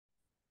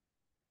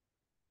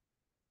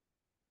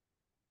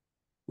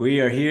We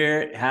are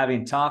here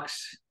having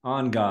talks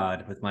on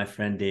God with my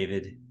friend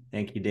David.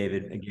 Thank you,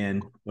 David,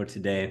 again for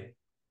today.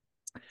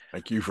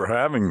 Thank you for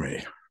having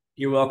me.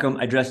 You're welcome.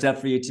 I dressed up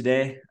for you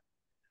today,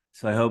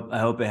 so I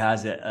hope it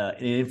has an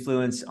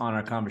influence on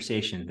our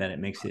conversation, that it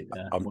makes it.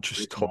 I'm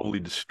just totally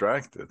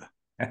distracted.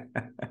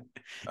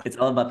 It's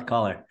all about the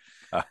collar.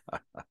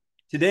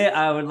 Today,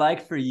 I would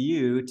like for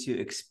you to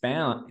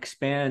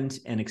expand,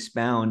 and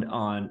expound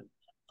on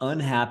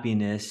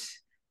unhappiness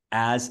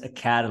as a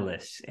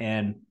catalyst.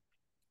 And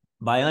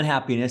by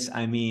unhappiness,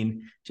 I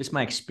mean just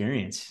my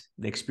experience,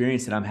 the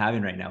experience that I'm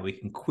having right now. We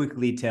can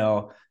quickly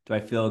tell, do I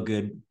feel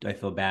good? Do I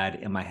feel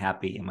bad? Am I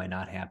happy? Am I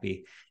not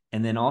happy?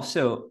 And then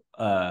also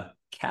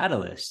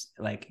catalyst,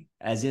 like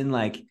as in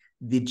like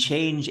the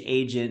change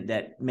agent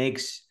that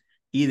makes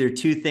either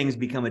two things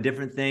become a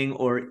different thing,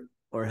 or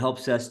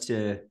helps us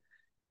to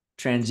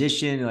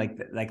transition,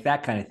 like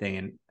that kind of thing.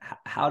 And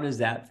how does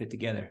that fit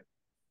together?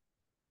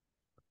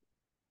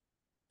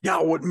 Yeah,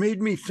 what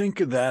made me think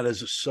of that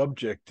as a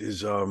subject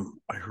is I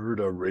heard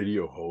a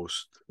radio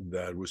host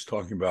that was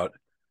talking about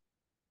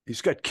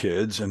he's got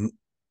kids and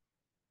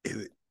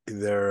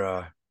they're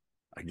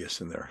I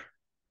guess in their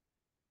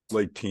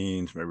late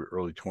teens, maybe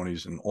early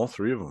 20s, and all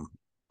three of them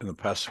in the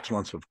past 6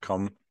 months have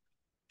come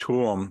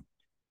to him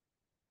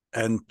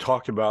and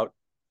talked about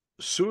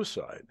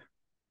suicide.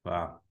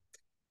 Wow.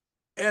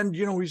 And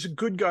he's a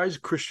good guy, he's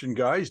a Christian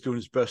guy. He's doing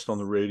his best on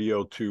the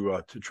radio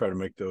to try to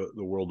make the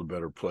world a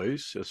better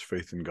place. He has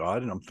faith in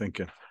God. And I'm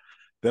thinking,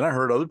 then I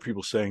heard other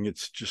people saying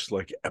it's just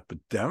like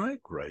epidemic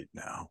right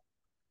now.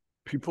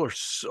 People are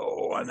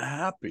so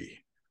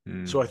unhappy.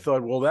 So I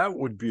thought, well, that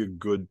would be a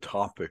good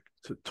topic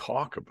to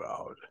talk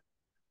about.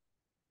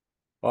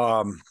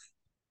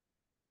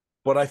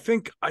 But I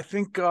think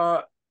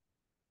the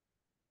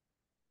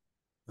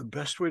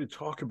best way to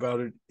talk about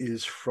it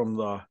is from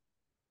the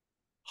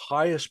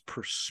highest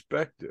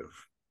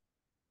perspective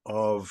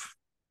of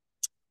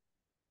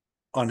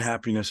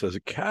unhappiness as a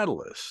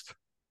catalyst.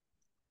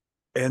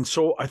 And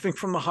so I think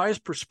from the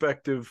highest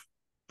perspective,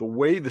 the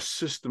way the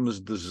system is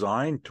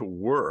designed to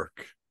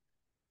work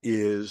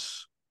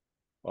is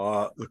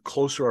the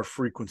closer our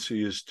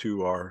frequency is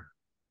to our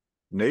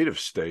native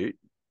state,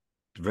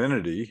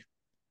 divinity,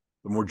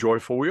 the more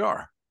joyful we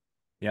are.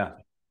 Yeah.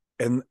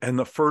 And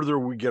the further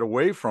we get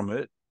away from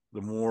it,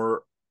 the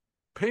more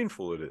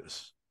painful it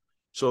is.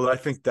 So I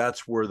think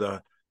that's where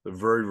the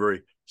very,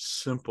 very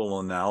simple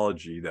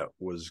analogy that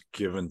was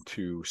given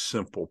to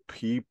simple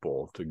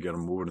people to get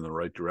them moving in the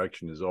right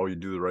direction is, oh, you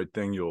do the right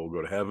thing, you'll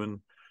go to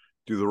heaven.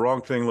 Do the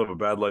wrong thing, live a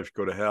bad life,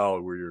 go to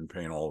hell, where you're in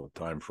pain all the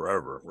time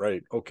forever,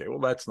 right? Okay, well,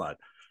 that's not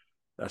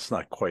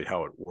quite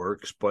how it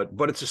works, but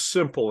it's a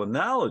simple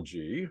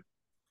analogy,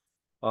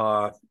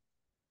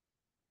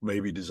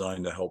 maybe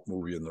designed to help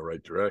move you in the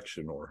right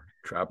direction or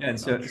trap Yeah,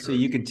 you. and so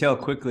you can tell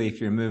quickly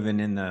if you're moving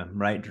in the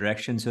right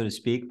direction, so to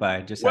speak,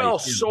 by just how you Well,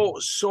 feel.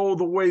 so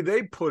the way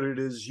they put it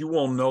is you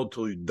won't know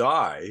till you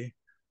die,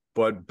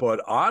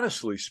 but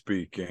honestly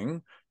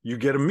speaking, you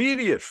get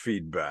immediate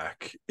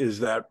feedback. Is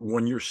that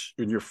when your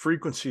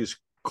frequency is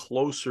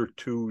closer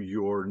to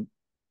your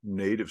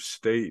native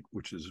state,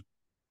 which is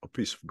a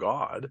piece of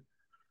God,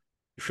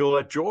 you feel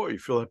that joy, you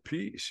feel that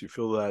peace, you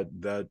feel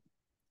that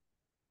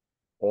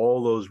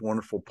all those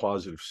wonderful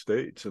positive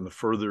states. And the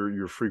further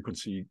your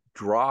frequency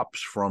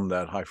drops from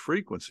that high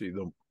frequency,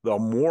 the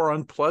more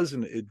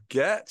unpleasant it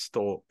gets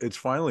till it's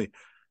finally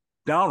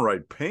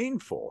downright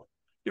painful.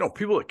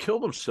 People that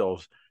kill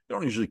themselves, they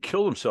don't usually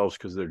kill themselves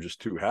because they're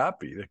just too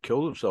happy. They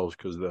kill themselves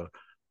because the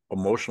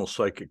emotional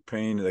psychic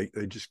pain,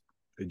 they just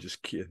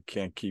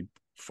can't keep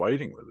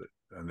fighting with it,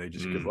 and they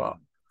just give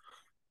up.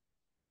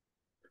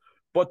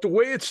 But the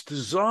way it's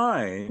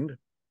designed,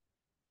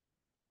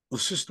 the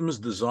system is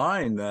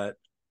designed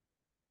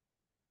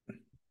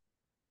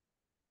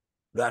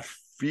that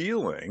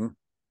feeling,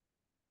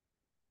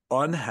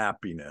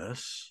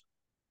 unhappiness,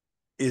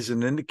 is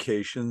an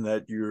indication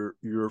that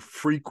your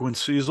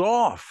frequency is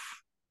off.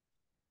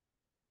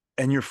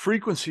 And your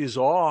frequency is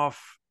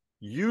off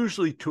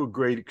usually to a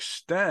great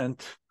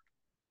extent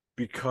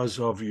because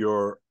of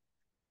your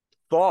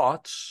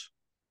thoughts,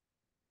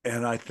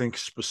 and I think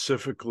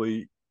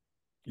specifically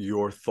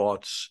your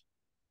thoughts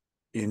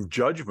in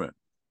judgment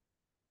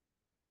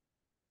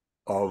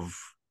of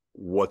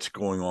what's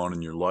going on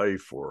in your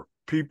life or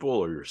people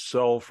or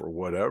yourself or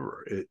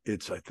whatever.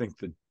 It's, I think,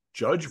 the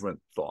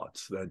judgment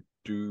thoughts that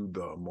do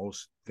the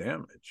most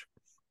damage.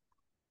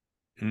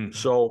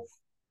 So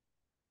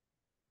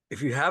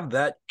if you have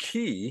that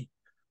key,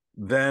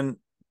 then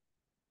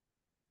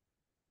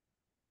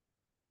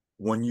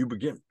when you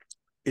begin,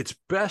 it's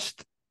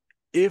best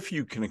if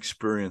you can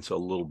experience a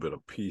little bit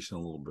of peace and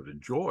a little bit of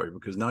joy,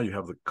 because now you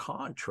have the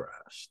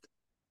contrast,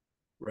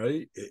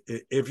 right?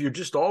 If you're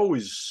just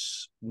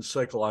always in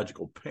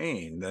psychological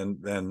pain,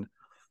 then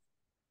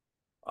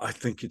I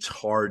think it's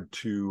hard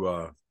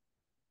to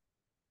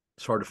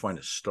find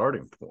a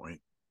starting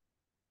point,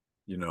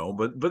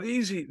 but the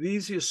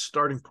easiest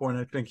starting point,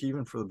 I think,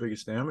 even for the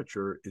biggest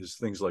amateur, is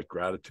things like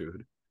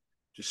gratitude.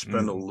 Just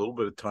spend a little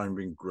bit of time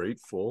being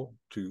grateful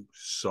to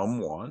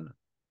someone,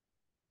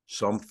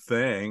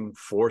 something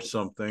for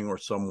something or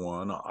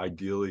someone,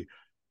 ideally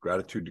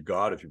gratitude to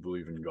God if you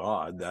believe in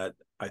God, that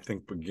I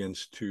think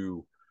begins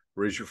to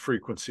raise your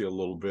frequency a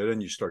little bit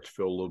and you start to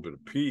feel a little bit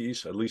of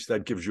peace. At least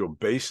that gives you a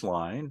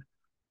baseline.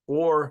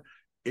 Or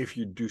if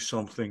you do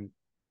something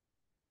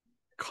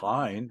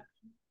kind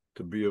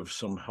to be of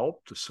some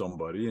help to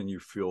somebody and you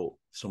feel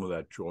some of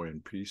that joy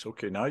and peace,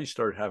 okay, now you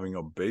start having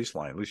a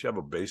baseline. At least you have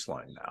a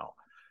baseline now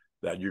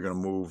that you're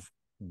going to move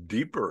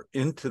deeper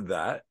into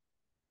that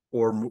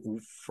or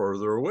move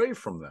further away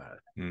from that.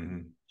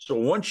 Mm-hmm. So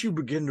once you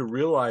begin to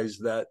realize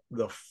that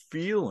the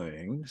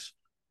feelings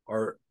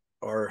are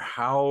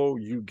how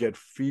you get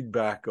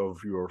feedback of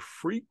your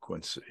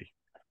frequency,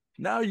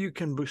 now you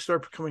can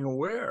start becoming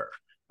aware.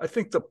 I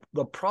think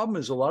the problem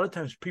is a lot of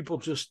times people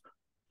just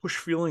push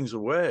feelings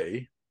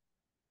away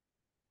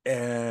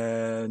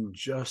and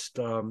just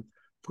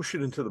push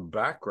it into the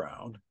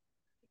background.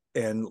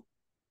 And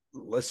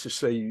let's just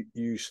say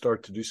you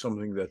start to do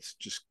something that's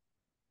just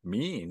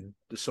mean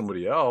to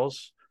somebody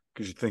else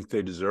because you think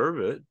they deserve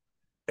it,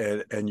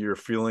 and you're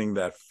feeling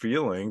that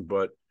feeling,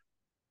 but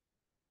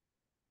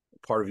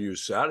part of you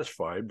is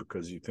satisfied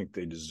because you think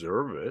they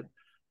deserve it,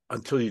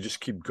 until you just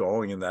keep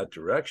going in that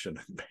direction.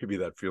 Maybe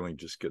that feeling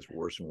just gets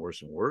worse and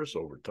worse and worse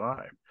over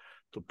time.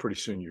 So pretty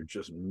soon you're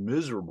just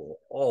miserable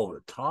all the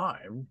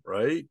time,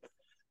 right?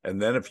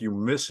 And then if you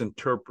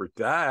misinterpret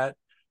that,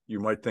 you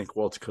might think,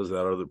 well, it's because of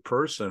that other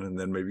person. And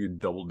then maybe you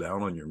double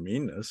down on your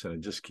meanness and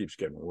it just keeps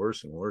getting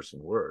worse and worse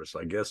and worse.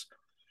 I guess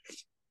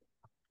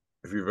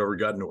if you've ever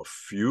gotten into a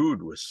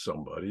feud with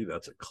somebody,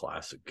 that's a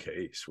classic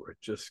case where it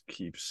just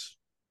keeps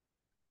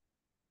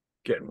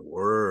getting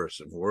worse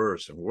and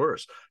worse and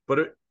worse.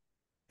 But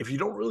if you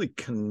don't really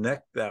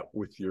connect that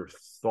with your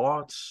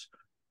thoughts,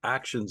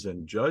 actions,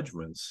 and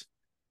judgments,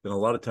 then a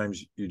lot of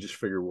times you just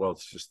figure, well,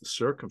 it's just the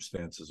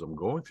circumstances I'm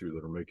going through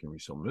that are making me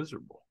so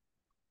miserable.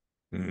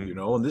 Mm-hmm. You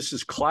know, and this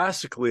is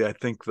classically, I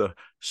think, the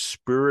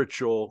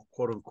spiritual,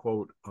 quote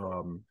unquote,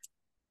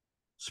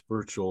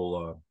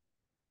 spiritual,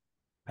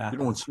 you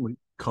know, when somebody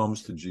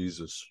comes to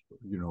Jesus,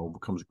 you know,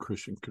 becomes a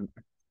Christian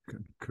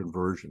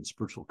conversion,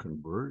 spiritual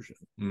conversion.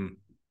 Mm.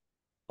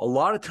 A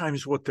lot of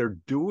times what they're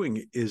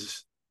doing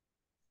is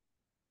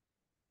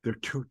they're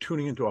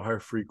tuning into a higher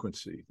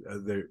frequency.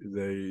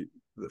 The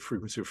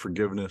frequency of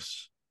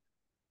forgiveness,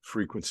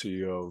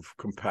 frequency of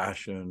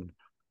compassion,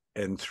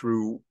 and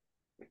through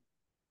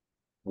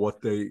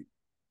what they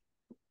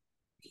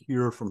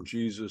hear from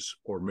Jesus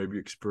or maybe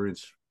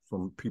experience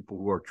from people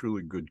who are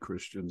truly good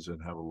Christians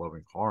and have a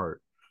loving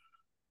heart,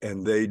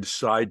 and they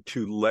decide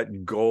to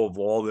let go of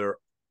all their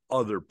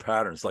other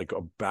patterns, like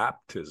a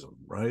baptism,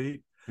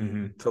 right?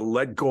 Mm-hmm. To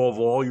let go of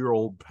all your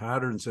old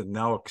patterns and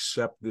now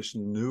accept this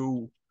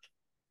new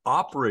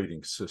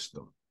operating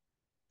system.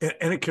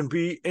 And it can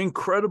be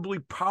incredibly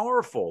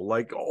powerful,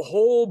 like a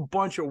whole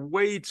bunch of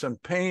weights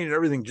and pain and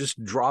everything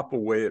just drop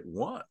away at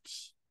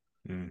once.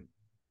 Mm.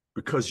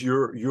 Because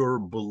your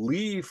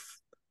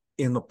belief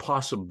in the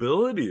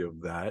possibility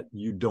of that,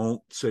 you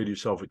don't say to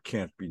yourself, it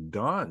can't be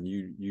done.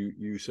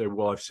 You say,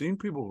 well, I've seen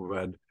people who've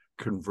had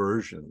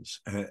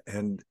conversions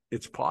and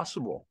it's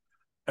possible.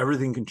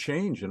 Everything can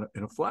change in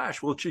a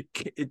flash. Well,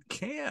 it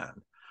can.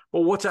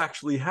 Well, what's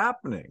actually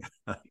happening?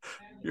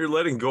 You're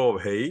letting go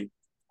of hate.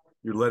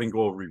 You're letting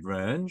go of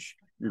revenge.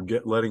 You're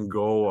letting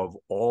go of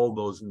all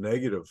those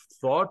negative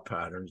thought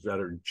patterns that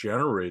are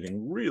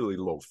generating really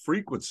low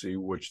frequency,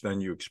 which then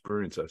you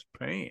experience as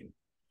pain.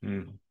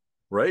 Mm.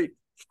 Right?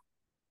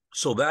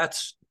 So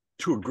that's,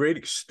 to a great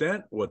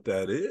extent, what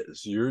that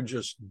is. You're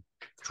just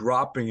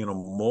dropping in a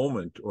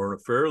moment or in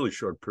a fairly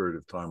short period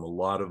of time a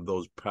lot of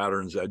those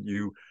patterns that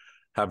you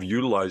have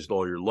utilized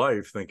all your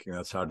life thinking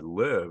that's how to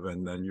live,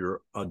 and then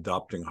you're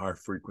adopting high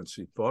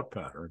frequency thought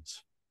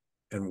patterns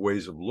and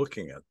ways of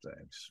looking at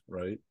things,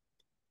 right?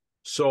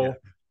 So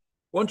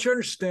once you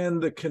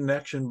understand the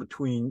connection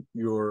between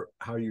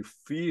how you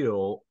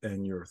feel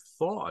and your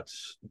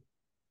thoughts,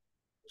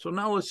 so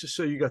now let's just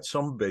say you got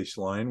some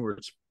baseline where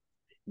it's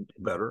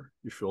better,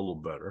 you feel a little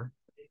better,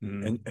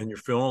 and you're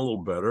feeling a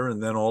little better,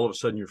 and then all of a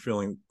sudden you're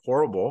feeling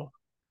horrible.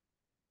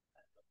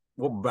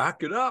 Well,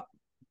 back it up.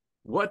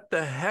 What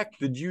the heck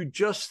did you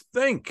just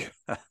think?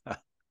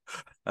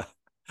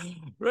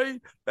 Right?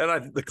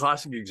 And the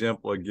classic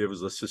example I give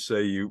is, let's just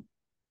say you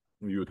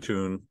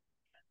attune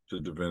to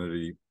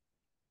divinity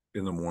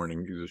in the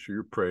morning, either through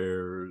your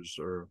prayers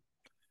or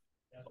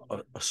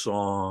a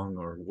song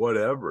or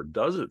whatever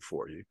does it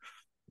for you.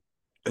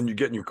 And you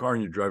get in your car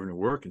and you're driving to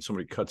work and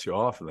somebody cuts you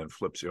off and then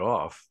flips you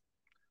off.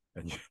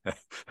 And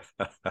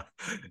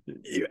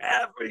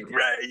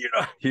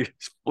you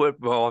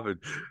flip off and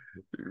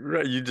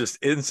you just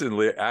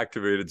instantly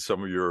activated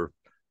some of your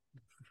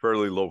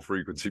fairly low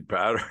frequency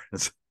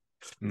patterns.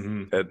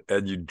 Mm-hmm.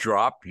 and you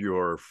drop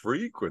your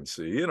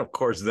frequency, and of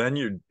course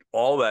then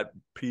all that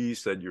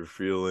peace that you're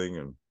feeling,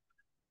 and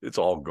it's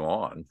all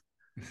gone.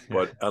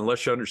 But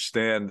unless you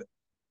understand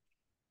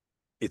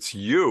it's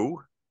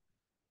you're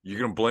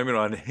gonna blame it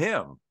on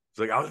him. It's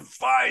like, I was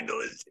fine to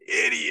this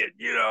idiot,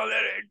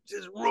 that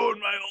just ruined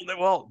my whole day.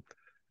 Well,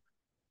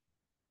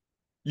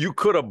 You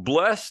could have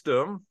blessed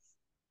him.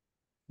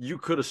 You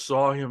could have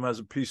saw him as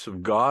a piece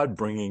of God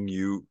bringing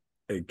you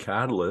a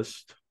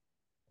catalyst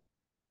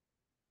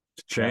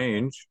to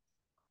change,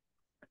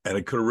 and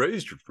it could have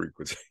raised your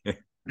frequency.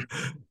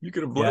 You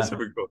could have blessed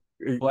him and go.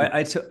 Well,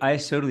 I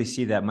totally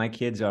see that. My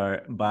kids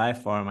are by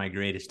far my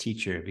greatest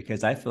teacher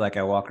because I feel like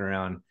I walk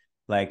around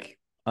like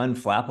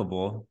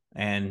unflappable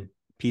and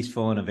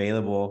peaceful and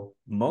available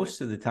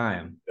most of the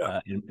time,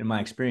 in my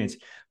experience.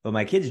 But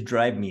my kids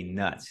drive me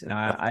nuts, and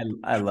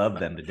I love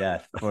them to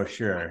death for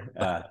sure.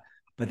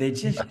 But they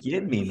just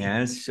get me,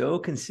 man, so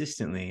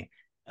consistently.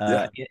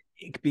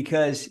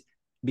 Because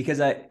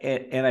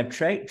I've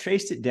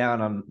traced it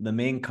down on the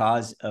main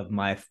cause of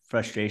my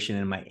frustration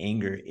and my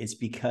anger. It's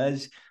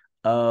because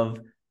of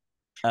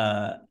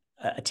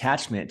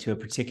attachment to a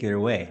particular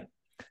way.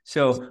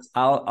 So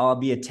I'll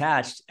be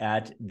attached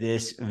at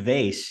this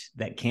vase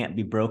that can't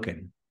be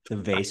broken. The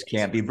vase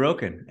can't be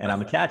broken, and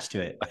I'm attached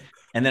to it.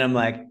 And then I'm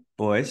like,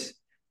 boys,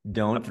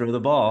 don't throw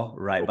the ball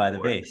right by the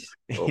vase,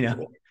 you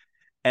know.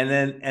 And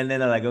then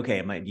they're like,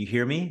 okay, do you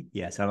hear me?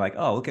 Yes. I'm like,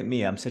 oh, look at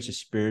me. I'm such a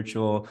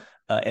spiritual,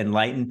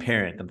 enlightened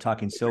parent. I'm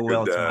talking so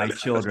well to my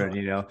children,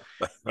 you know.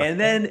 And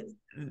then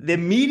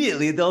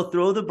immediately they'll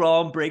throw the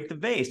ball and break the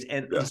vase,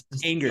 and just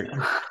anger.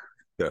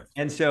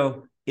 And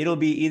so it'll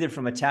be either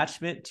from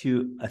attachment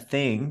to a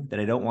thing that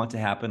I don't want to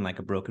happen, like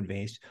a broken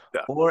vase,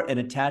 or an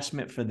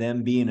attachment for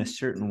them being a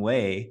certain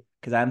way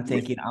because I'm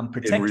thinking I'm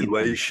protecting in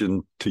relation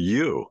them. To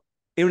you.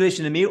 In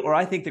relation to me, or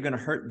I think they're going to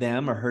hurt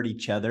them or hurt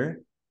each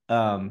other.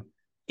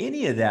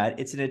 Any of that,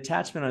 it's an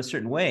attachment on a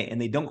certain way, and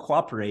they don't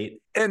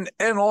cooperate. And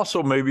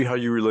also maybe how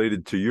you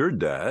related to your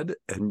dad,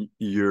 and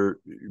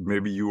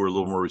maybe you were a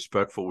little more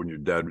respectful when your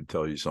dad would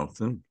tell you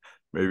something.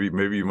 Maybe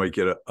you might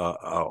get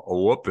a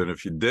whooping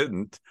if you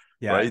didn't,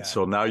 right? Yeah.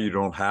 So now you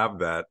don't have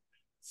that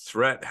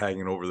threat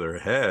hanging over their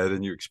head,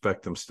 and you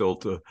expect them still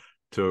to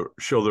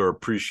show their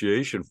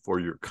appreciation for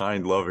your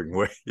kind, loving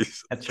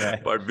ways. That's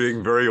right. By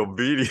being very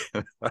obedient.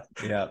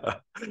 Yeah.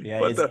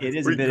 It is a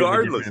bit of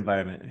a different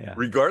environment. Yeah.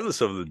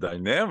 Regardless of the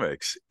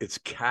dynamics, it's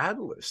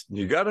catalyst.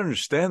 You got to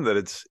understand that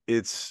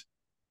it's.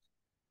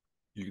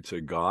 You could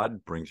say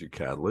God brings you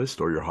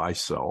catalyst or your high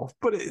self,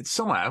 but it's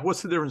somehow.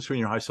 What's the difference between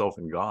your high self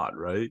and God,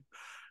 right?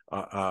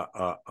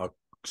 A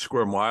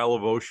square mile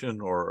of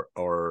ocean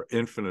or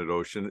infinite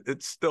ocean,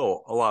 it's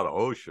still a lot of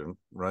ocean,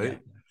 right? Yeah.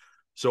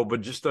 So,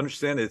 but just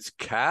understand it's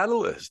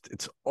catalyst.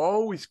 It's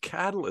always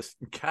catalyst.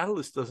 And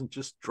catalyst doesn't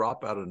just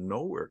drop out of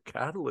nowhere.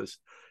 Catalyst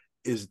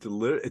is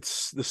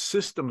it's the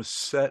system is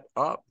set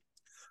up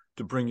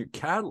to bring you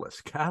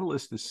catalyst.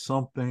 Catalyst is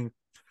something,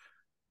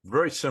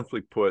 very simply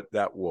put,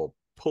 that will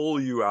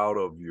pull you out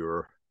of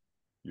your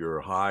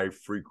high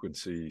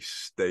frequency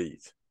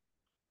state.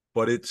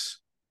 But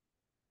it's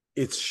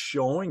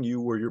showing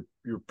you where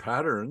your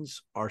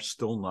patterns are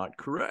still not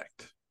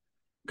correct.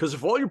 Because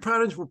if all your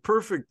patterns were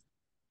perfect,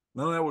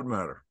 none of that would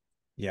matter.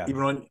 Yeah.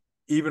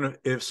 Even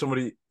if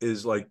somebody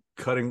is like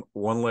cutting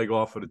one leg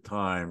off at a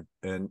time,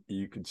 and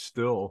you could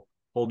still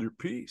hold your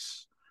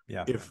peace.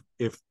 Yeah.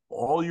 If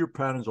all your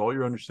patterns, all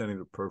your understanding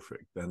are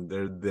perfect, then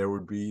there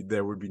would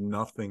be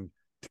nothing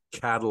to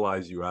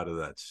catalyze you out of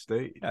that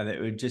state. Yeah,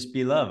 that would just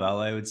be love. All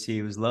I would see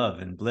was love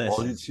and bliss.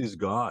 All you'd see is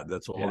God.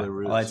 That's all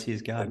there is. All I see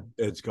is God. And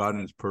it's God,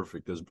 and it's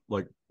perfect. As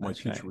like my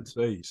teacher would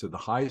say, he said, the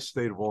highest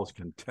state of all is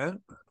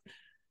contentment.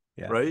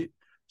 Yeah. Right?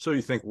 So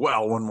you think,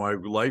 well, when my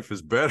life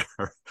is better,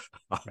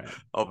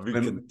 I'll be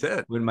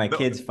content. When my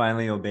kids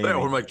finally obey me.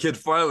 When my kids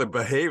finally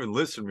behave and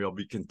listen to me, I'll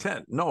be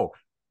content. No,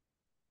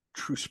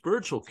 true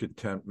spiritual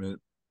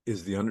contentment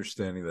is the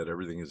understanding that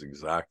everything is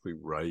exactly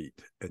right,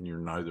 and you're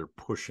neither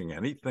pushing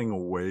anything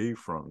away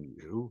from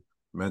you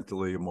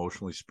mentally,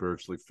 emotionally,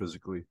 spiritually,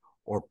 physically,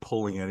 or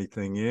pulling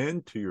anything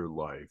into your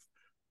life.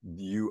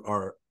 You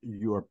are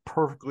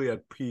perfectly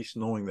at peace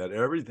knowing that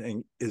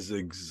everything is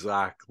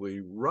exactly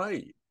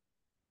right.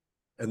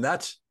 And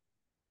that's,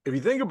 if you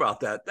think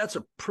about that, that's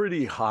a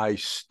pretty high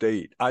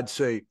state. I'd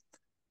say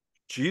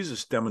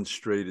Jesus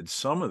demonstrated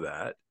some of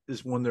that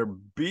is when they're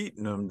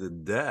beating him to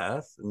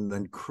death and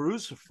then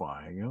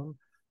crucifying him,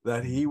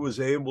 that he was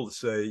able to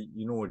say,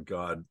 you know what,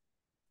 God,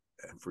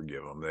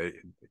 forgive them. They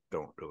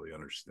don't really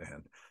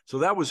understand. So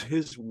that was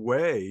his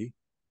way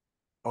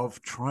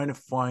of trying to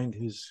find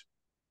his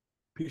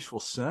peaceful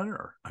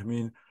center. I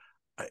mean,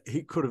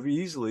 he could have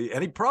easily,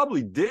 and he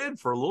probably did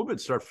for a little bit,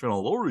 start feeling a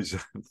little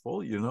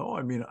resentful, you know?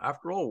 I mean,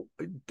 after all,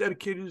 he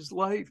dedicated his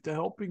life to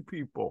helping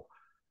people.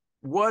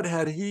 What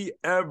had he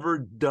ever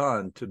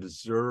done to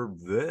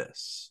deserve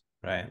this?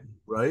 Right.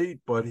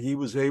 But he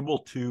was able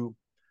to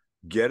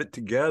get it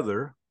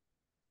together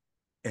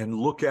and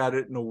look at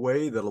it in a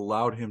way that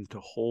allowed him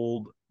to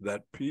hold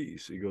that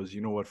peace. He goes,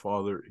 you know what,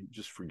 Father,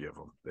 just forgive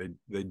them.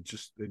 They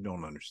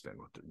don't understand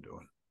what they're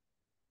doing.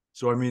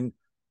 So, I mean,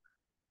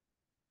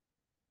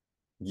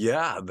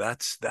 yeah,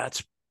 that's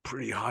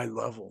pretty high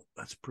level.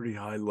 That's pretty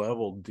high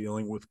level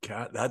dealing with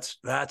that's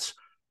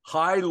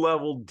high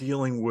level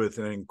dealing with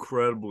an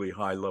incredibly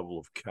high level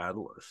of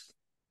catalyst.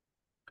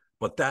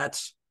 But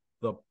that's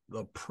the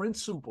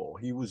principle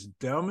he was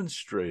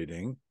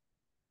demonstrating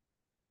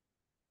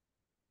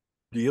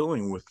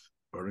dealing with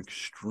an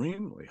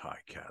extremely high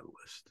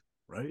catalyst,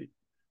 right?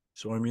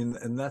 So, I mean,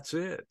 and that's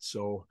it.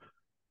 So,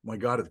 my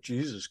God, if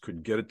Jesus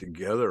could get it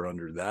together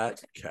under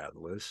that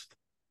catalyst,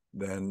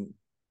 then,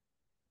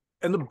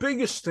 and the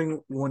biggest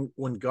thing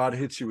when God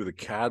hits you with a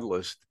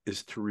catalyst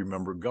is to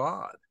remember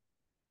God.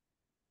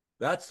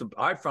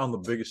 I found the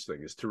biggest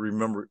thing is to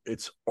remember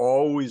it's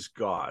always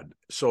God.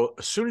 So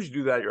as soon as you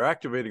do that, you're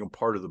activating a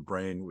part of the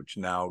brain, which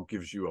now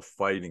gives you a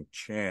fighting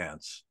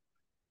chance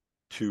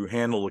to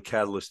handle the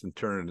catalyst and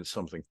turn it into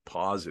something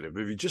positive.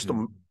 If you just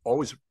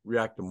always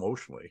react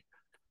emotionally,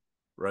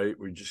 right?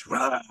 We just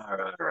right.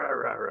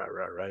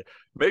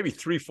 Maybe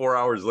 3-4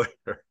 hours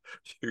later,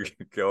 you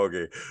go,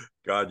 okay,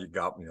 God, you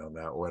got me on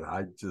that one.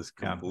 I just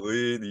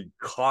completely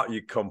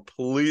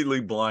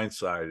completely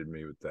blindsided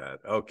me with that.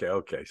 Okay.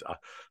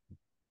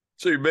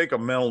 So you make a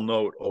mental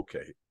note,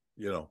 okay,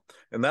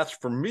 and that's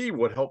for me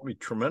what helped me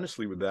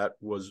tremendously with that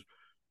was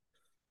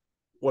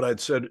what I'd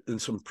said in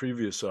some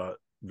previous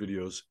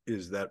videos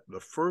is that the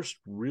first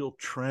real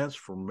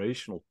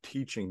transformational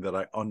teaching that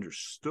I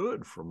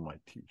understood from my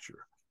teacher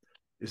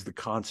is the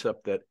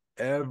concept that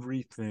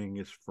everything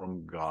is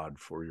from God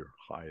for your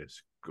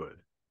highest good,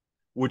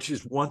 which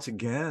is once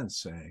again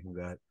saying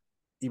that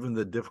even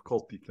the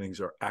difficulty things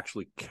are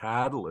actually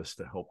catalysts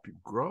to help you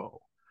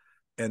grow.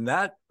 And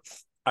that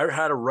I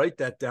had to write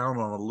that down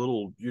on a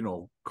little,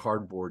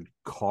 cardboard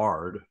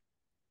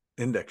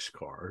index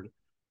card,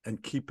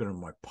 and keep it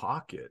in my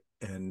pocket.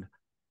 And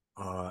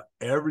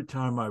every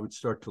time I would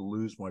start to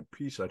lose my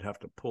peace, I'd have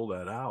to pull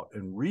that out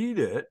and read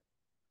it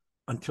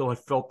until I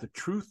felt the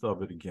truth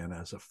of it again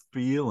as a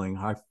feeling.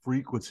 High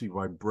frequency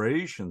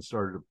vibration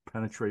started to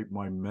penetrate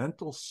my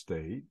mental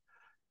state.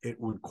 It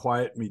would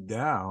quiet me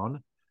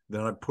down.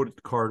 Then I'd put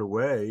the card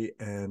away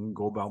and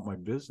go about my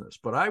business.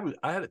 But I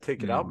had to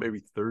take it out maybe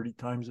 30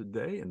 times a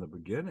day in the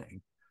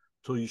beginning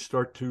till you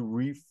start to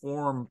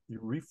reform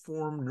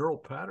neural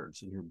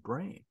patterns in your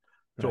brain.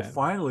 So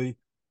finally,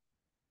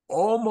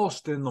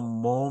 almost in the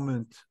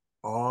moment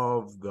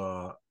of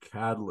the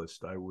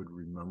catalyst, I would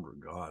remember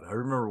God. I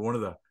remember one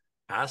of the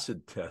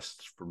acid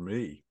tests for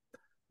me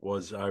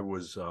was I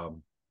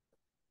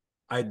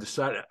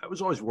decided I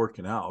was always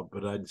working out,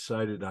 but I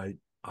decided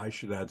I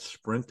should add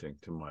sprinting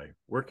to my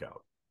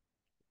workout.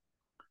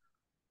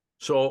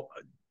 So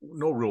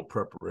no real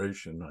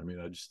preparation. I mean,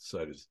 I just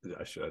decided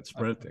I should add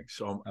sprinting.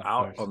 So I'm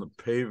out on the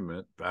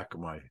pavement back of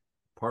my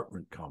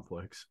apartment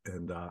complex,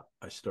 and I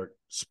start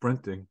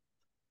sprinting.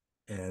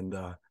 And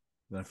then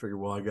I figured,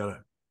 well, I got to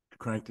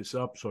crank this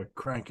up. So I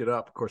crank it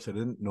up. Of course, I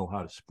didn't know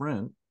how to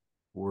sprint.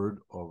 Word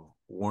of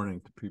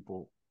warning to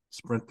people,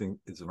 sprinting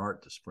is an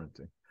art to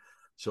sprinting.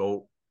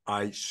 So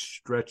I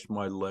stretched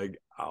my leg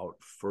out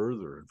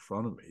further in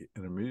front of me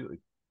and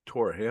immediately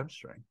tore a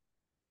hamstring.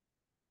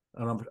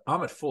 And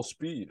I'm at full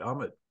speed.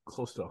 I'm at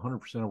close to 100%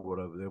 of what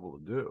I was able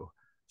to do.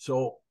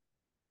 So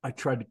I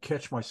tried to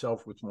catch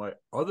myself with my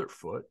other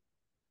foot,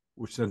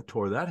 which then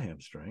tore that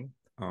hamstring.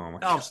 Now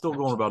I'm still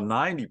going about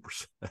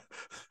 90%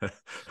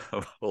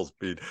 of full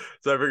speed.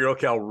 So I figured,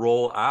 okay, I'll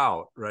roll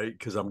out, right?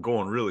 Because I'm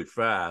going really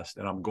fast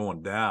and I'm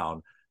going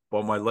down,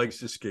 but my legs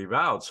just gave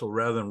out. So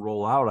rather than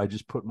roll out, I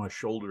just put my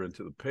shoulder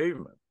into the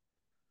pavement.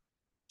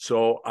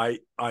 So I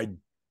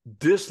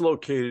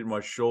dislocated my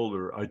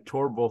shoulder. I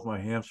tore both my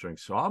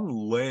hamstrings. So I'm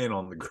laying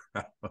on the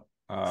ground.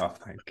 Oh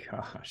my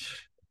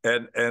gosh.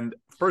 And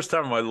first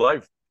time in my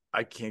life,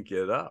 I can't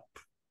get up.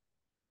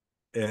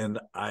 And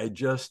I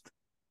just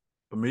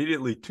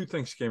immediately, two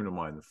things came to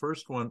mind. The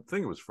first one, I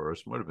think it was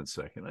first, might have been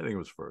second. I think it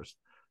was first.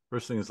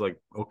 First thing is like,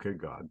 okay,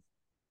 God,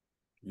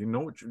 you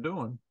know what you're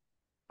doing.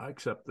 I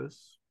accept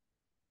this,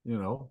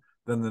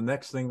 Then the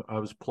next thing, I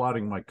was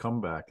plotting my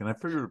comeback, and I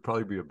figured it would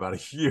probably be about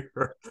a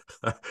year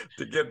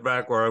to get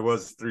back where I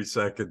was 3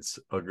 seconds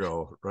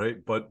ago, right?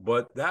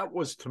 But that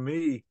was, to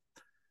me,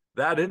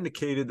 that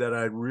indicated that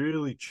I'd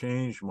really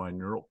changed my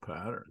neural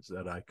patterns,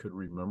 that I could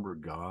remember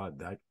God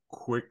that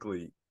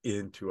quickly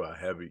into a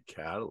heavy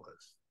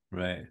catalyst.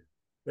 Right.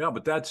 Yeah,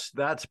 but that's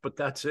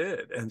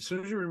it. And as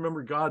soon as you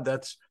remember God,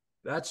 that's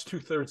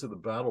 2/3 of the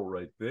battle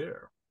right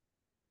there.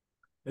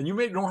 And you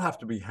don't have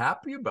to be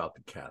happy about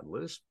the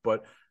catalyst,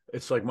 but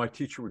it's like my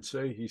teacher would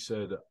say. He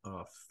said,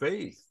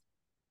 faith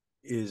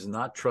is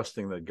not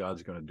trusting that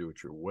God's going to do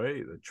it your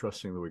way. That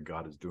trusting the way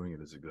God is doing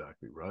it is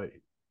exactly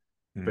right.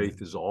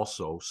 Faith is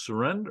also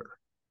surrender,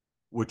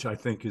 which I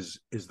think is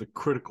the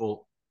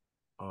critical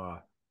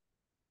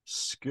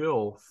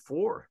skill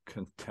for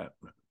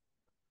contentment.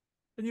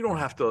 And you don't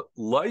have to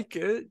like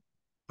it,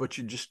 but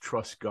you just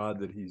trust God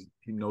that he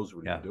knows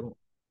what he's doing.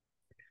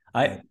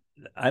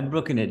 I've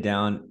broken it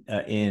down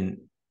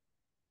in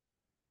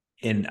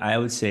I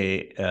would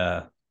say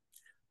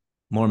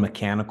more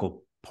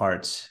mechanical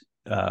parts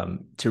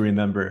to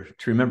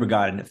remember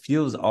God, and it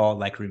feels all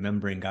like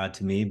remembering God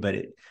to me, but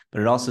it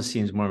also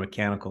seems more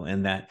mechanical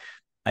in that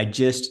I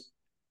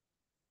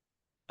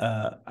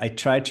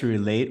try to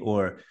relate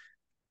or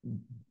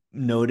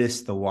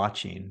notice the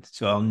watching.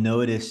 So I'll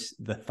notice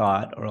the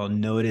thought or I'll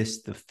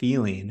notice the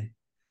feeling,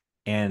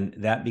 and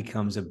that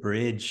becomes a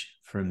bridge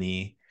for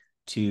me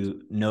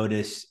to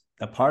notice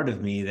a part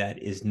of me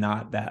that is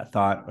not that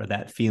thought or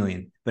that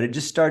feeling. But it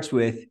just starts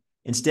with,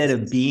 instead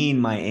of being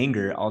my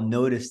anger, I'll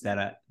notice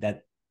that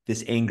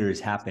this anger is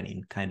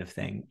happening, kind of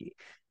thing.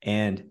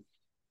 And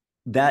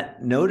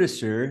that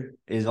noticer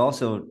is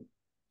also,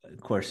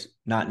 of course,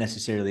 not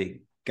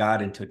necessarily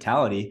God in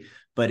totality,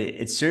 but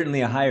it's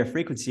certainly a higher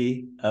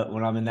frequency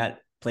when I'm in that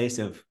place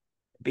of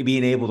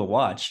being able to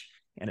watch,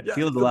 and it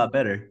feels a lot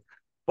better.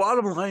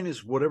 Bottom line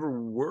is whatever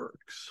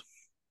works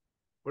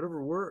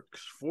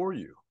for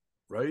you,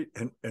 right?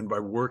 And by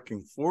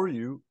working for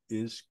you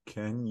is,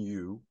 can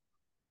you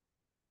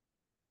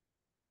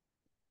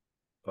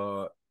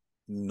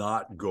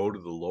not go to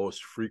the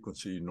lowest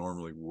frequency you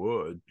normally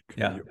would?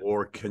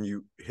 Can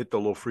you hit the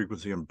low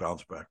frequency and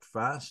bounce back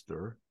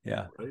faster?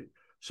 Yeah. Right.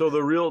 So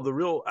the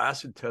real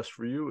acid test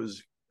for you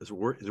is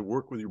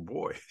work with your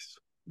boys.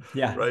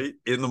 Yeah. Right.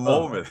 In the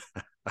moment.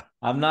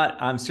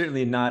 I'm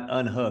certainly not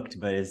unhooked,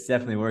 but it's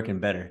definitely working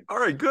better. All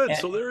right, good.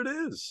 So there it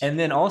is. And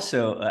then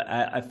also,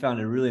 I found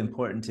it really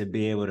important to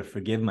be able to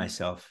forgive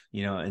myself,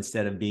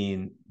 instead of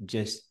being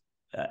just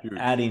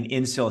adding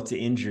insult to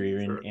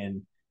injury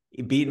and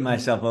beating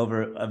myself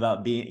over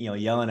about being,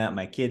 yelling at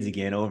my kids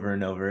again over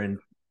and over, and,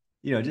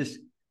 just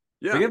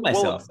forgive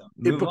myself.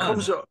 Well, it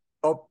becomes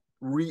a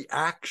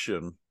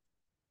reaction.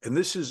 And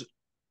this is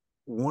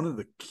one of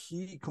the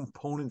key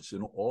components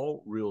in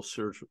all real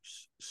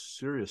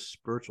serious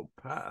spiritual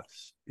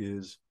paths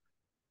is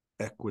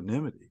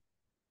equanimity,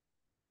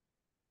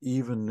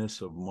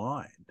 evenness of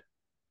mind,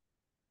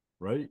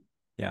 right?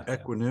 Yeah.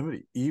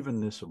 Equanimity,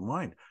 evenness of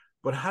mind.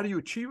 But how do you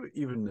achieve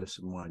evenness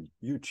of mind?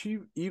 You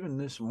achieve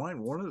evenness of mind.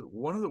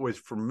 One of the ways,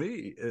 for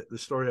me, the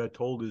story I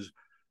told is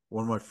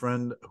when my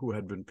friend who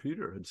had been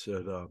Peter had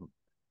said,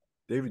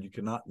 David, you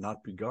cannot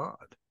not be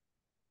God.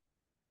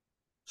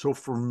 So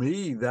for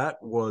me, that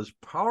was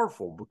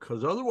powerful,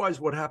 because otherwise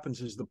what happens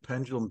is the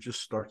pendulum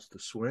just starts to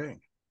swing.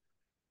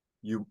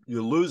 You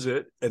lose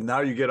it, and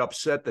now you get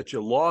upset that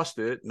you lost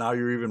it. Now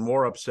you're even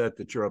more upset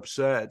that you're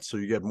upset, so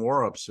you get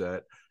more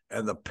upset,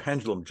 and the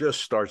pendulum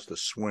just starts to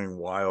swing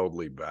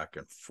wildly back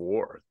and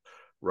forth,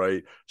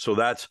 right? So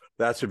that's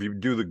if you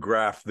do the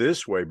graph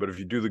this way. But if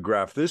you do the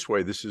graph this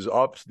way, this is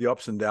the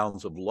ups and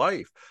downs of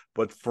life.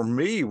 But for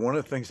me, one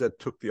of the things that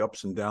took the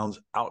ups and downs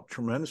out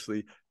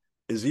tremendously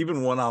is,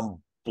 even when I'm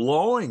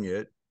blowing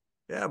it,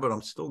 but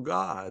I'm still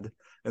God,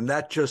 and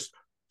that just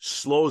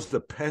slows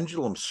the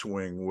pendulum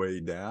swing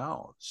way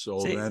down. So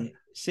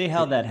say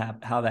how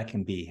that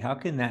can be. How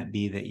can that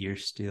be that you're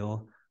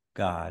still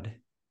God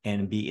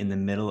and be in the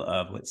middle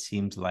of what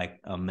seems like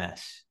a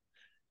mess?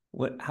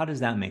 How does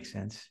that make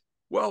sense?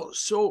 Well,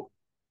 so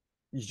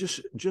you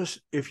just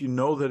if you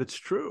know that it's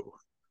true,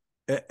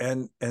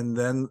 and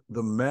then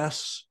the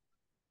mess,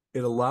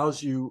 it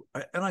allows you,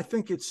 and I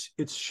think it's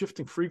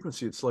shifting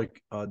frequency. It's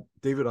like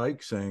David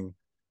Icke saying,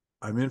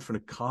 I'm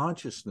infinite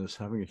consciousness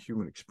having a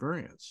human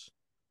experience.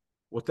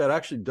 What that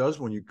actually does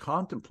when you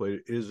contemplate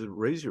it is it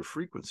raises your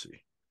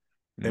frequency.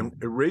 And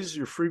it raises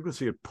your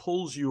frequency. It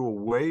pulls you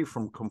away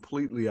from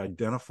completely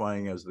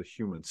identifying as the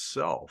human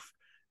self.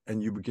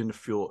 And you begin to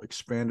feel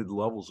expanded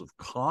levels of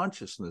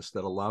consciousness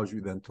that allows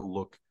you then to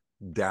look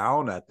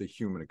down at the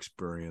human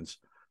experience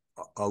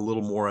a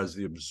little more as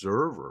the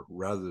observer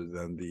rather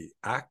than the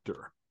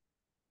actor.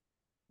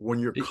 When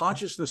your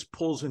consciousness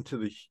pulls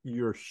into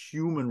your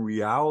human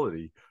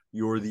reality,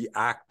 you're the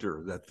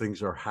actor that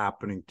things are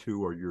happening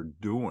to or you're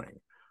doing,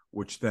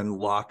 which then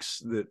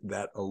locks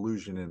that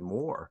illusion in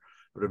more.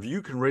 But if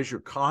you can raise your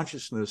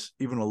consciousness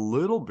even a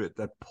little bit,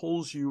 that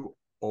pulls you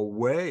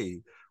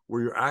away,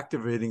 where you're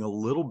activating a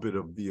little bit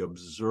of the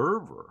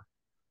observer,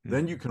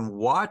 then you can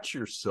watch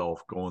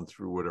yourself going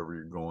through whatever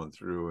you're going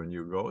through, and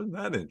you go, isn't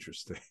that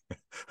interesting?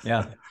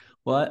 Yeah.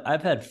 Well,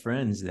 I've had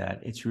friends that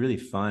it's really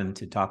fun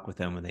to talk with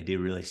them when they do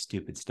really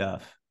stupid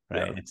stuff,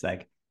 right? Yeah. It's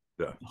like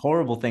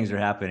horrible things are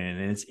happening,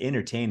 and it's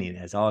entertaining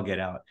as all get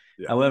out.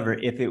 Yeah. However,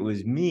 if it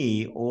was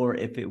me, or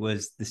if it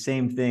was the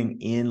same thing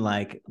in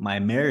like my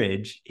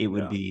marriage, it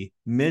would be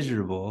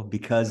miserable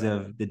because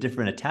of the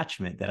different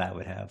attachment that I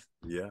would have.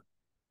 Yeah.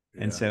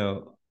 And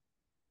so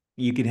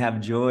you can have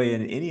joy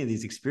in any of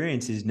these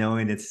experiences,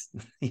 knowing it's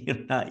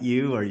not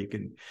you, or you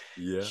can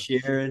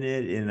share in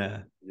it in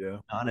a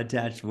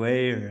non-attached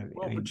way.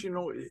 But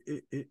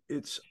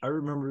it's. I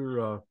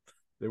remember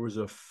there was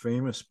a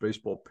famous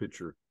baseball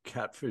pitcher,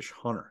 Catfish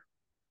Hunter,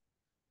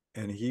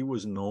 and he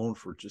was known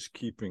for just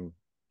keeping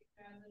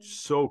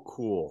so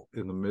cool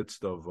in the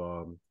midst of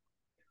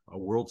a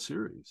World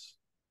Series.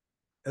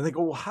 And they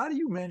go, well, how do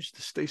you manage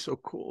to stay so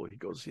cool? He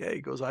goes,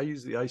 I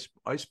use the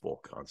ice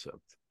ball concept.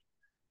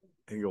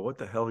 And you go, what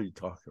the hell are you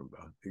talking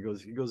about? He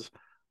goes,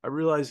 I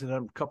realize in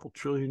a couple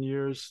trillion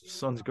years, the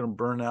sun's going to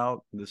burn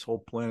out, and this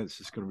whole planet's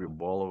just going to be a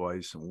ball of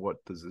ice. And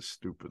what does this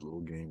stupid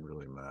little game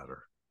really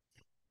matter?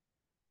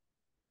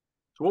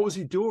 So what was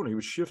he doing? He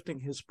was shifting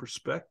his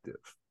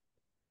perspective,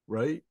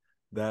 right?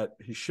 That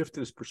he shifted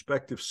his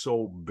perspective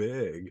so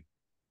big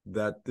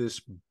that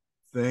this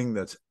thing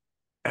that's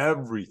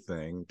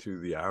everything to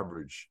the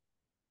average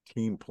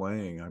team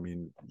playing, I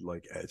mean,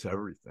 like, it's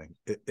everything.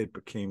 It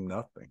became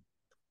nothing.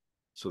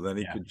 So then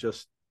he could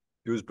just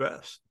do his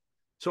best.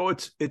 So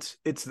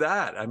it's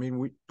that. I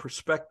mean,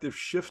 perspective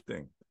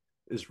shifting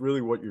is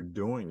really what you're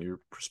doing. You're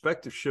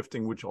perspective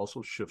shifting, which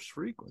also shifts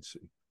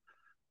frequency.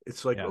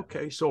 It's like,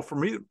 okay, so for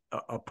me,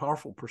 a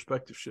powerful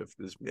perspective shift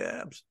is,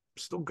 I'm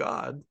still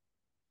God.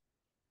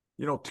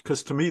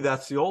 Because to me,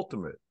 that's the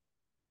ultimate.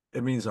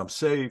 It means I'm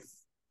safe,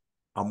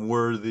 I'm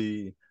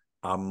worthy,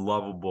 I'm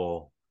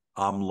lovable,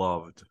 I'm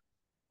loved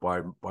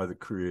by the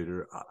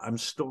Creator. I'm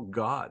still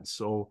God.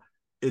 So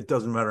it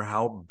doesn't matter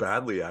how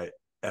badly I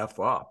F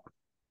up,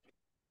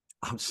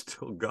 I'm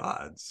still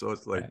God. So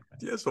it's like,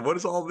 so what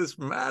does all this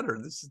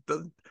matter?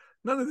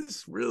 None of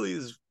this really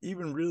is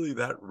even really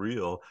that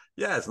real.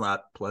 Yeah, it's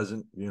not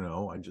pleasant,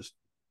 I just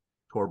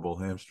tore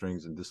both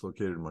hamstrings and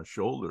dislocated my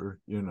shoulder,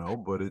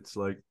 but it's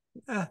like,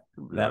 that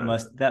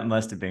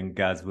must have been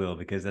God's will,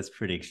 because that's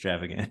pretty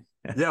extravagant.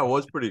 Yeah, it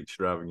was pretty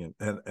extravagant.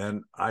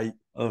 And I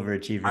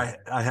overachiever.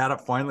 I had to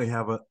finally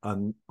have a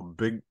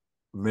big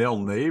male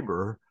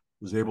neighbor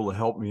who was able to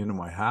help me into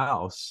my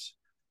house,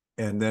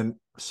 and then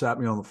sat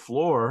me on the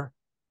floor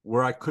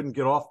where I couldn't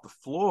get off the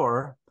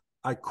floor.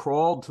 I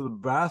crawled to the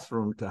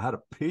bathroom to have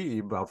to pee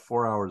about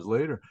 4 hours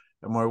later.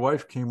 And my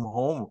wife came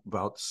home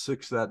about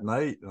 6 that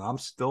night, and I'm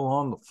still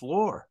on the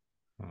floor.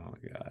 Oh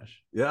my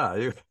gosh.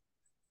 Yeah.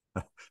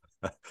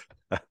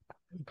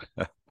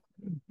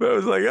 But it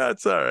was like,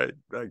 it's all right.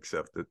 I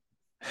accept it.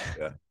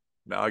 Yeah.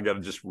 Now I got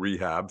to just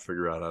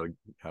figure out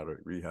how to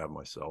rehab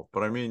myself.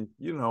 But I mean,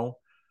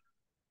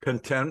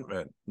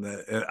 contentment.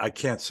 I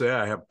can't say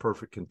I have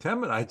perfect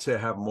contentment. I'd say I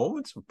have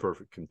moments of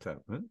perfect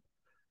contentment.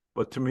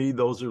 But to me,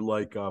 those are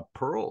like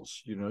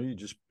pearls. You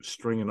just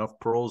string enough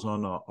pearls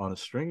on a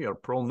string. You got a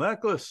pearl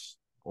necklace.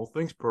 Whole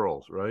thing's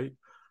pearls, right?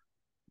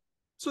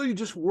 So you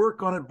just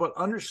work on it, but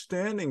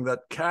understanding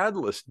that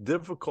catalyst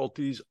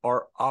difficulties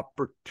are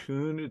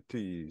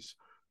opportunities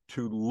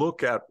to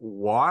look at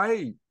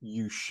why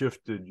you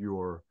shifted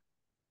your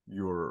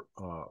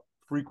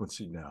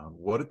frequency down.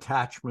 What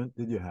attachment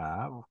did you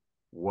have?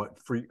 What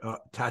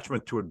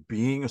attachment to it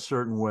being a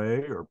certain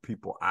way, or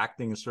people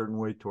acting a certain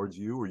way towards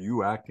you, or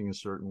you acting a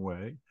certain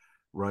way,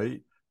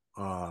 right?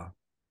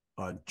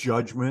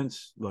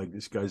 Judgments, like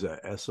this guy's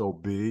a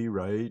SOB,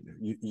 right?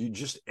 You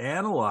just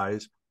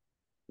analyze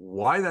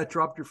why that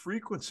dropped your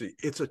frequency.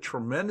 It's a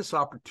tremendous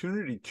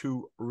opportunity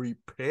to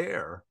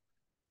repair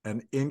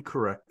an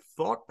incorrect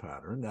thought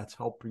pattern that's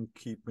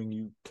keeping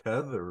you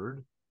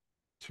tethered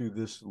to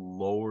this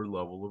lower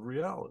level of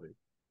reality.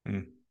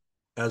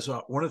 As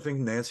one of the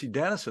things Nancy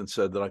Dennison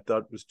said that I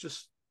thought was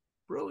just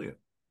brilliant.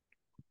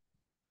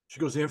 She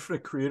goes, the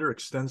infinite creator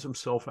extends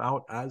himself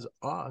out as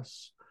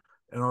us,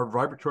 and our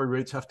vibratory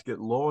rates have to get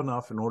low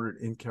enough in order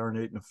to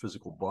incarnate in a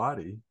physical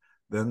body.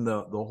 Then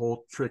the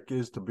whole trick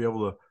is to be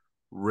able to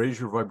raise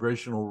your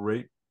vibrational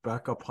rate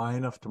back up high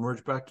enough to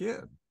merge back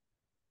in.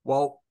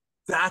 Well,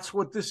 that's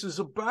what this is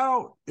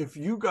about. If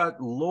you got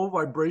low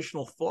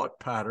vibrational thought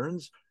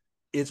patterns,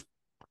 it's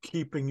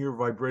keeping your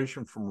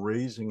vibration from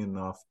raising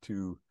enough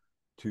to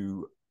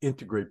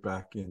integrate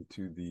back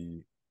into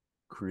the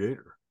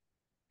Creator.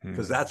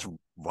 Because that's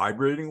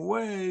vibrating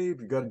away.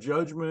 If you got a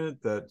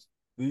judgment that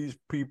these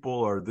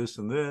people are this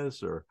and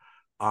this, or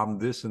I'm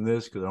this and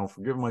this because I don't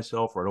forgive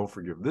myself, or I don't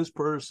forgive this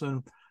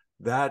person,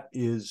 that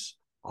is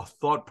a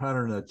thought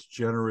pattern that's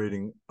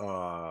generating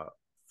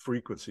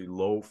frequency,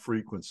 low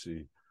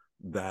frequency,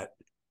 that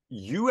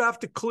you have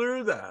to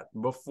clear that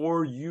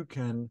before you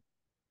can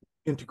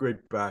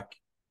integrate back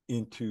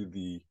into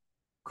the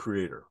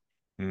Creator,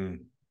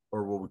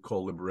 or what we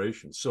call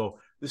liberation. So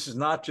this is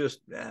not just,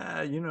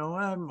 it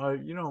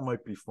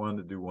might be fun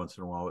to do once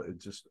in a while.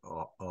 It's just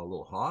a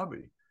little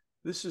hobby.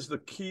 This is the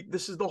key.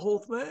 This is the whole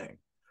thing.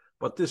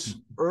 But this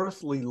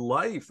earthly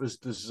life is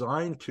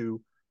designed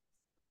to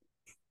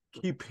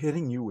keep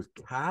hitting you with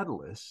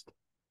catalyst,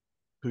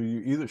 so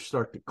you either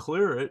start to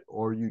clear it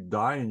or you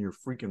die in your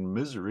freaking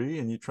misery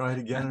and you try it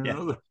again in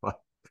another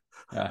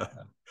life.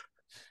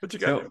 But you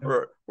got,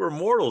 we're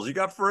mortals. You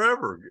got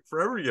forever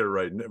to get it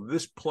right. And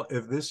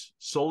if this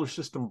solar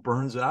system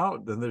burns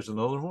out, then there's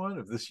another one.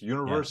 If this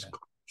universe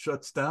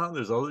shuts down,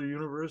 there's other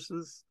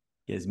universes.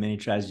 As many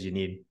tries as you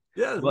need.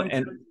 Yeah. Well,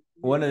 and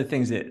one of the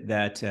things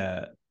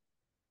that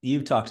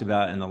you've talked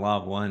about in the Law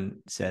of One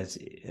says,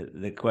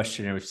 the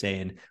questioner was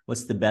saying,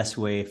 what's the best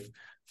way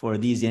for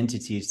these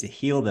entities to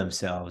heal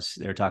themselves?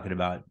 They're talking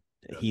about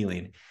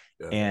healing.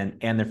 And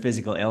their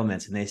physical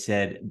ailments. And they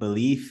said,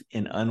 belief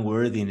in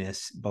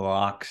unworthiness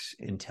blocks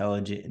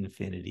intelligent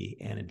infinity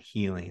and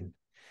healing.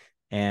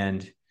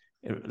 And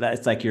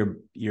that's like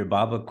your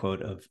Baba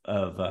quote of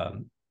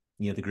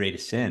the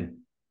greatest sin.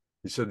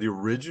 He said the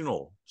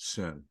original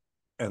sin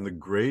and the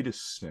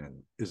greatest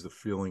sin is the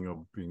feeling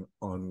of being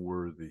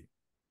unworthy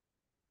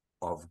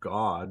of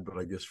God, but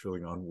I guess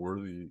feeling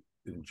unworthy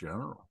in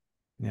general.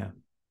 Yeah.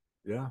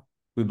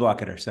 We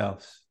block it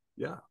ourselves.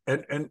 Yeah.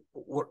 And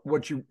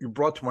what you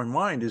brought to my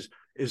mind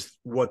is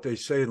what they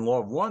say in Law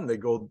of One. They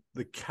go,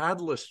 the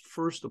catalyst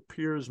first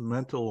appears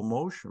mental,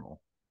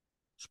 emotional,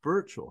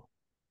 spiritual.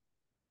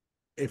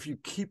 If you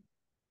keep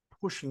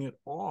pushing it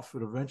off,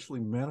 it eventually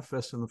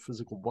manifests in the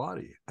physical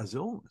body as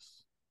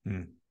illness.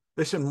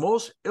 They said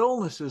most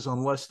illnesses,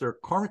 unless they're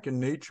karmic in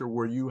nature,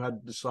 where you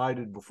had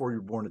decided before you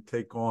were born to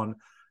take on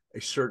a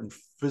certain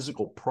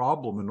physical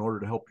problem in order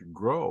to help you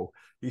grow.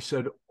 He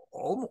said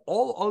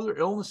all other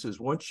illnesses,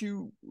 once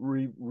you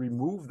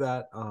remove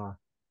that or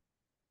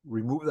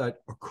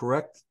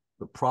correct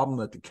the problem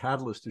that the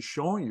catalyst is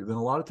showing you, then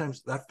a lot of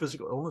times that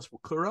physical illness will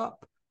clear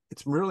up.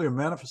 It's merely a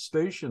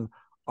manifestation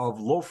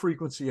of low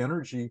frequency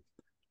energy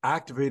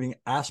activating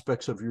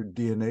aspects of your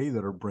DNA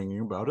that are bringing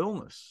about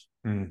illness.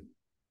 Mm.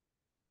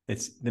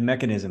 It's the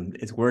mechanism.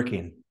 It's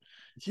working.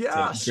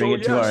 Yeah. To bring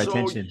it to our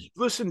attention.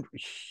 Listen,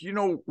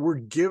 we're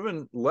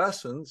given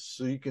lessons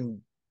so you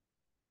can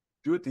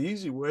do it the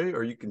easy way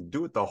or you can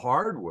do it the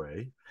hard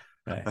way.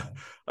 Right.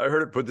 I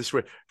heard it put this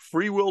way: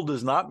 free will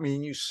does not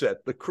mean you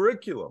set the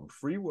curriculum.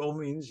 Free will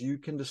means you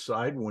can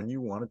decide when you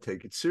want to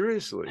take it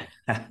seriously.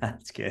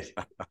 That's good.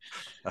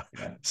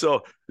 Yeah.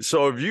 So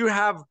if you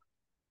have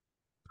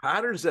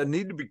patterns that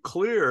need to be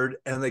cleared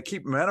and they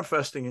keep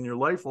manifesting in your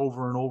life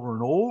over and over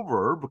and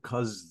over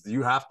because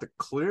you have to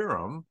clear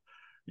them,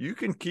 you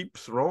can keep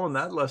throwing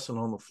that lesson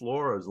on the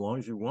floor as long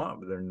as you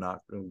want, but they're not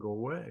going to go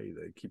away.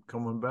 They keep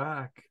coming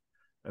back.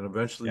 And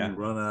eventually you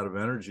run out of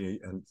energy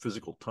and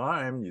physical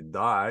time, you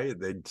die.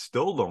 They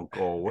still don't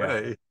go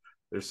away. Yeah.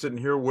 They're sitting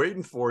here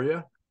waiting for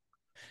you.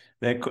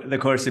 The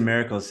Course in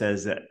Miracles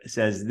says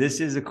this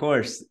is a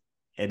course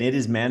and it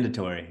is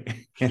mandatory.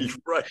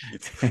 Right.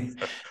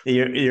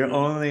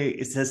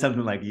 It says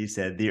something like you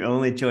said, the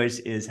only choice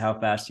is how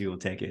fast you will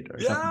take it or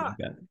something like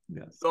that.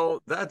 Yeah.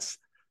 So that's,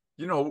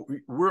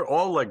 we're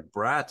all like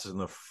brats in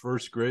the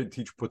first grade.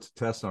 Teacher puts a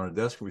test on our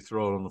desk. We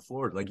throw it on the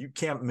floor. Like, you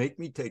can't make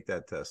me take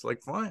that test.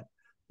 Like, fine.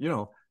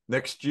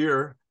 Next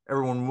year,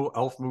 everyone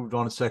else moved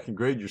on to second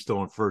grade. You're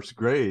still in first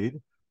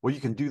grade. Well,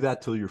 you can do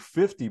that till you're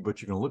 50,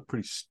 but you're going to look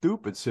pretty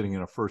stupid sitting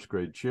in a first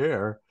grade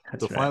chair.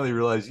 That's right. Finally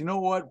realize, you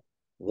know what?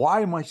 Why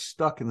am I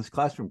stuck in this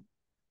classroom?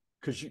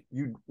 Because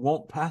you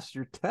won't pass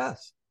your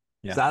test.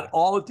 Yeah. Is that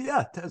all?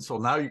 Yeah. So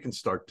now you can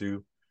start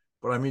to,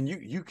 but I mean,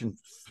 you can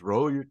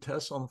throw your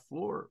tests on the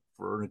floor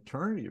for an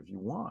eternity if you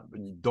want, but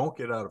you don't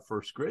get out of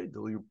first grade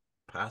till you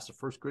pass the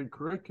first grade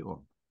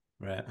curriculum.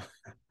 Right.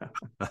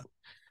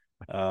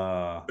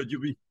 But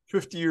you'll be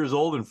 50 years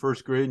old in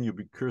first grade and you'll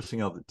be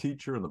cursing out the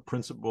teacher and the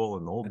principal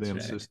and the whole damn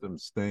system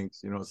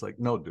stinks. It's like,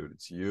 no, dude,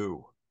 it's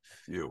you.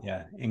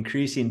 Yeah.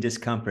 Increasing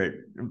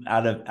discomfort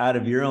out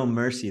of your own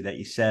mercy that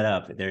you set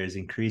up. There is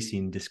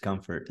increasing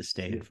discomfort to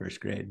stay in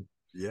first grade.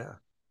 Yeah.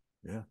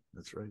 Yeah,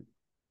 that's right.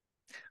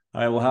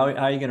 All right. Well, how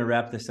are you going to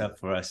wrap this up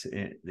for us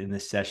in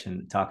this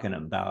session, talking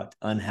about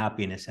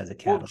unhappiness as a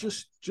catalyst?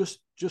 Well,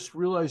 just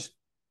realize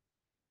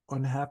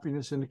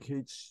unhappiness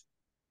indicates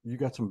you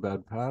got some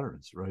bad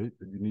patterns, right?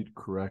 That you need to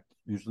correct,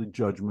 usually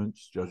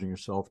judgments, judging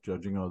yourself,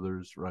 judging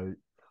others, right?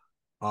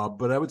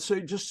 But I would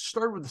say just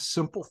start with the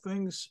simple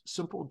things.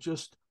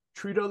 Just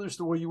treat others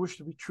the way you wish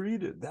to be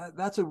treated.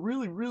 That's a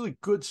really, really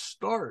good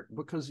start,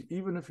 because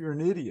even if you're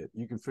an idiot,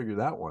 you can figure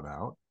that one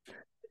out.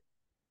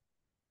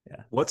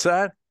 Yeah. What's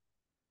that?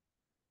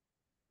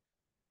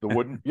 The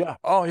wooden? Yeah.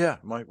 Oh, yeah.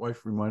 My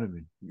wife reminded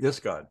me. Yes,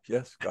 God.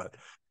 Yes, God.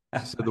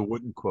 She said the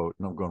Wooden quote,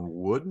 and I'm going,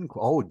 Wooden?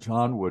 Oh,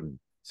 John Wooden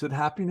said,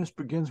 happiness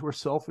begins where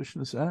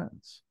selfishness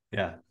ends.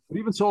 Yeah. But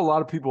even so, a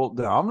lot of people,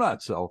 I'm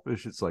not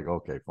selfish. It's like,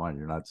 okay, fine,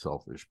 you're not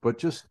selfish, but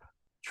just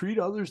treat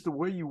others the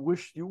way you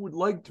wish you would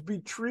like to be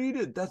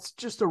treated. That's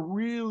just a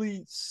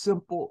really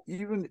simple,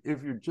 even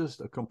if you're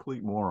just a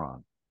complete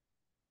moron,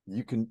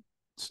 you can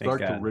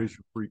start to raise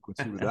your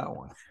frequency with that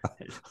one.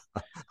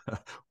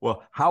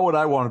 Well, how would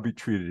I want to be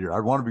treated here? I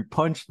want to be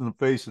punched in the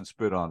face and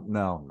spit on.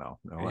 No.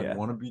 I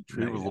want to be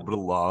treated with a little bit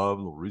of love,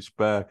 a little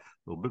respect,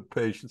 a little bit of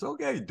patience.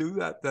 Okay, do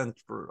that then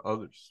for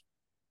others.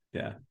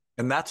 Yeah.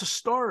 And that's a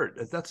start.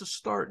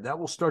 That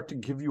will start to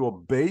give you a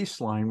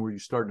baseline where you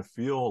start to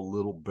feel a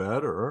little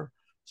better.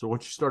 So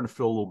once you start to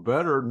feel a little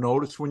better,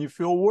 notice when you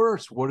feel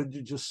worse. What did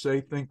you just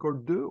say, think, or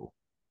do?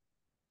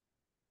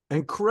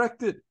 And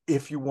correct it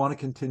if you want to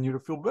continue to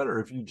feel better.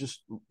 If you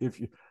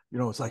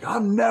it's like,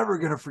 I'm never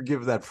going to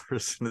forgive that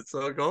person. It's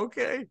like,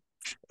 okay,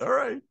 all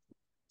right.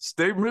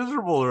 Stay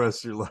miserable the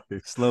rest of your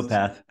life. Slow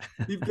path.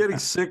 Keep getting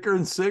sicker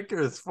and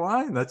sicker. It's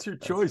fine. That's your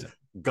choice.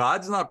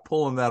 God's not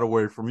pulling that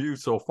away from you.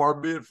 So far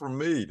be it from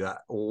me. I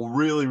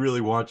really,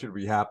 really want you to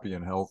be happy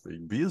and healthy.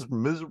 Be as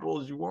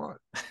miserable as you want.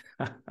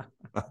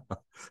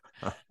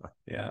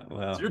 Yeah,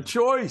 well. It's your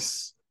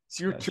choice. It's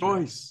your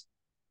choice.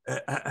 Right.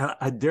 And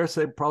I dare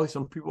say probably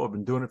some people have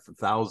been doing it for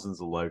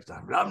thousands of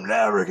lifetimes. I'm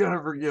never going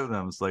to forgive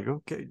them. It's like,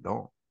 okay,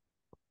 don't.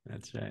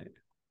 That's right.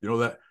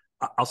 That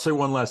I'll say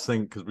one last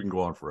thing because we can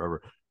go on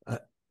forever.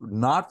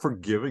 Not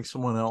forgiving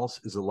someone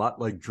else is a lot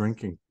like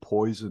drinking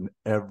poison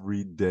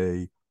every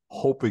day,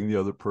 hoping the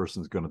other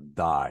person's going to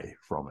die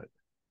from it.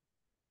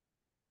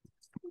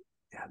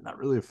 Yeah, not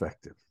really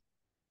effective.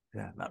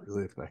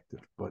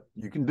 But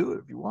you can do it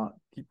if you want.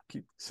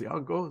 Keep see how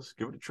it goes.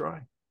 Give it a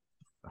try.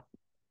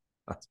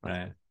 All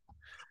right.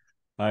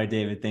 All right,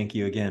 David. Thank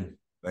you again.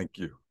 Thank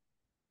you.